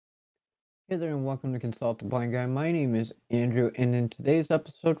Hey there and welcome to Consult the Blind Guy. My name is Andrew, and in today's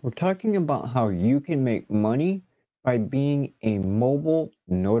episode we're talking about how you can make money by being a mobile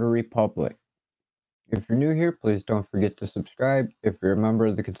notary public. If you're new here, please don't forget to subscribe. If you're a member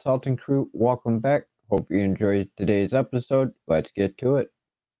of the consulting crew, welcome back. Hope you enjoyed today's episode. Let's get to it.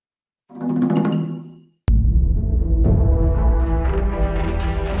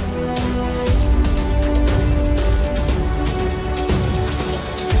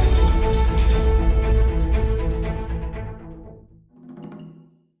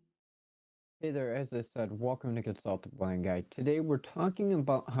 Hey there, as I said, welcome to Consult the Blind Guy. Today we're talking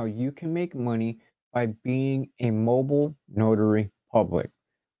about how you can make money by being a mobile notary public.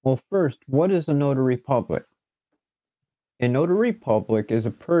 Well, first, what is a notary public? A notary public is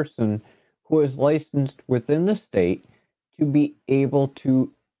a person who is licensed within the state to be able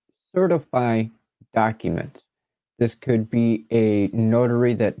to certify documents. This could be a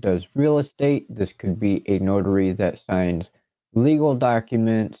notary that does real estate. This could be a notary that signs legal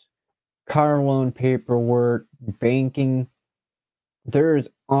documents, car loan paperwork, banking. There's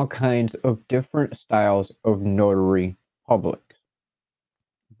all kinds of different styles of notary publics.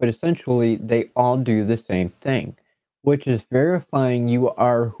 But essentially, they all do the same thing, which is verifying you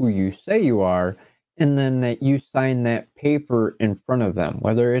are who you say you are, and then that you sign that paper in front of them,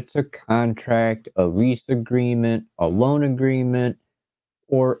 whether it's a contract, a lease agreement, a loan agreement,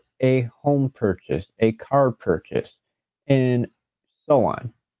 or a home purchase, a car purchase, and so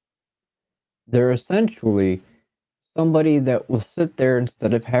on. They're essentially somebody that will sit there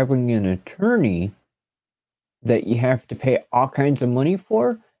instead of having an attorney that you have to pay all kinds of money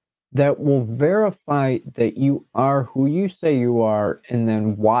for, that will verify that you are who you say you are, and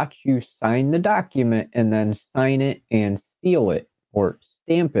then watch you sign the document and then sign it and seal it or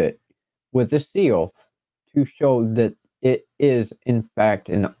stamp it with a seal to show that it is in fact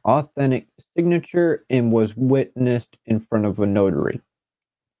an authentic signature and was witnessed in front of a notary.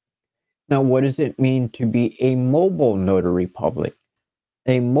 Now, what does it mean to be a mobile notary public?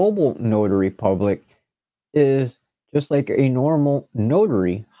 A mobile notary public is just like a normal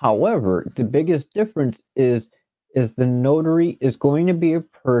notary. However, the biggest difference is the notary is going to be a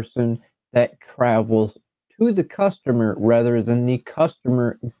person that travels to the customer rather than the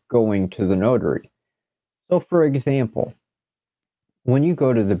customer going to the notary. So, for example, when you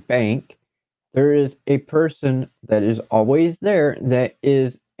go to the bank, there is a person that is always there that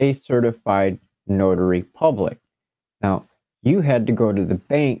is a certified notary public. Now, you had to go to the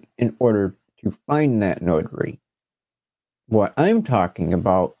bank in order to find that notary. What I'm talking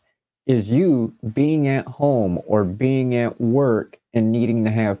about is you being at home or being at work and needing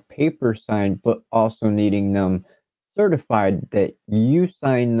to have papers signed, but also needing them certified that you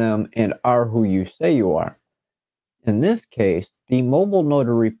sign them and are who you say you are. In this case, the mobile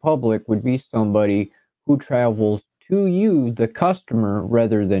notary public would be somebody who travels to you, the customer,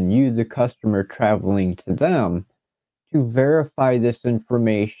 rather than you, the customer, traveling to them to verify this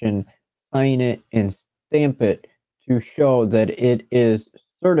information, sign it, and stamp it to show that it is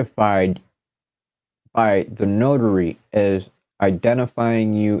certified by the notary as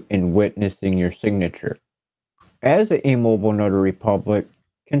identifying you and witnessing your signature. As a mobile notary public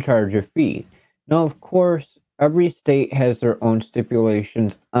can charge a fee. Now, of course, every state has their own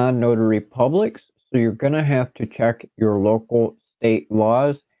stipulations on notary publics, so you're going to have to check your local state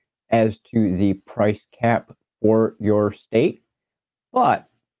laws as to the price cap for your state. But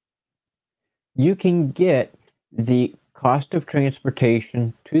you can get the cost of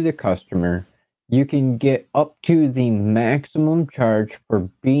transportation to the customer. You can get up to the maximum charge for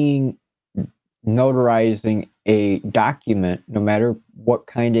notarizing a document, no matter what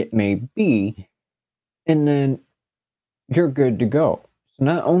kind it may be, and then you're good to go. So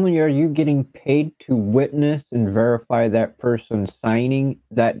not only are you getting paid to witness and verify that person signing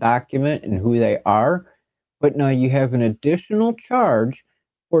that document and who they are, but now you have an additional charge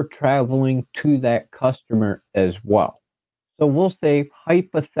for traveling to that customer as well. So we'll say,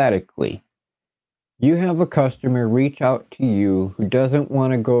 hypothetically, you have a customer reach out to you who doesn't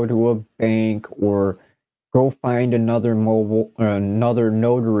want to go to a bank or go find another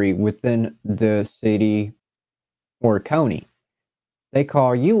notary within the city or county. They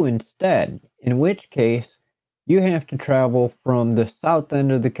call you instead, in which case you have to travel from the south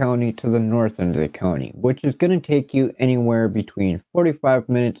end of the county to the north end of the county, which is going to take you anywhere between 45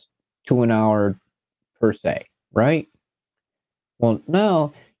 minutes to an hour per se, right? Well,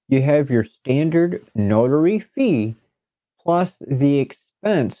 now you have your standard notary fee plus the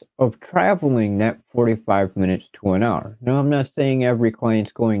expense of traveling that 45 minutes to an hour. Now, I'm not saying every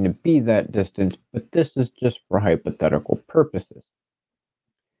client's going to be that distance, but this is just for hypothetical purposes.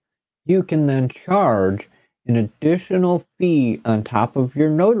 You can then charge an additional fee on top of your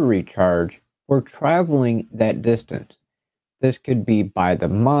notary charge for traveling that distance. This could be by the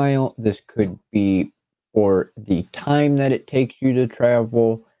mile, this could be for the time that it takes you to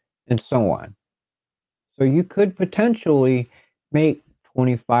travel, and so on. So you could potentially make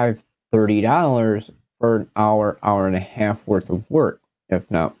 $25, $30 for an hour, hour and a half worth of work, if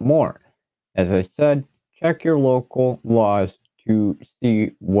not more. As I said, check your local laws to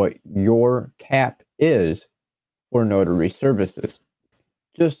see what your cap is for notary services.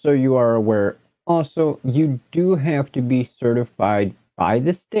 Just so you are aware, also, you do have to be certified by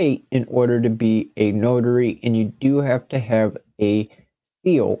the state in order to be a notary, and you do have to have a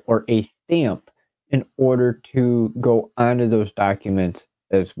seal or a stamp in order to go onto those documents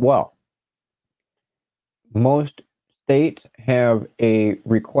as well. Most states have a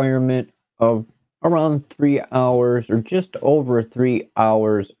requirement of around 3 hours or just over 3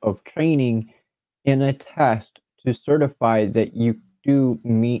 hours of training in a test to certify that you do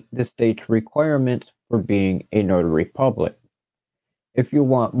meet the state's requirements for being a notary public. If you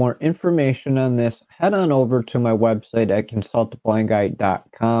want more information on this, head on over to my website at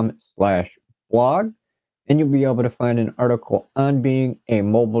consulttheblindguy.com/blog, and you'll be able to find an article on being a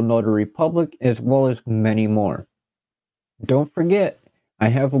mobile notary public as well as many more. Don't forget, I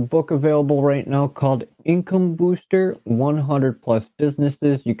have a book available right now called Income Booster, 100 plus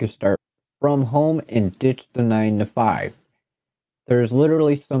businesses you can start from home and ditch the 9 to 5. There's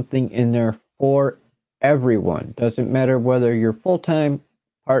literally something in there for everyone. Doesn't matter whether you're full-time,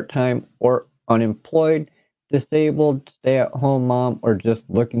 part-time, or unemployed, disabled, stay-at-home mom, or just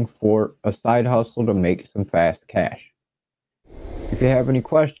looking for a side hustle to make some fast cash. If you have any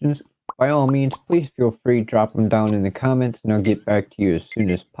questions, by all means, please feel free to drop them down in the comments and I'll get back to you as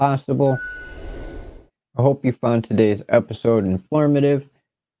soon as possible. I hope you found today's episode informative.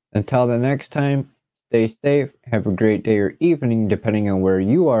 Until the next time, stay safe, have a great day or evening depending on where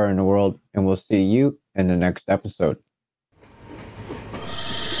you are in the world, and we'll see you in the next episode.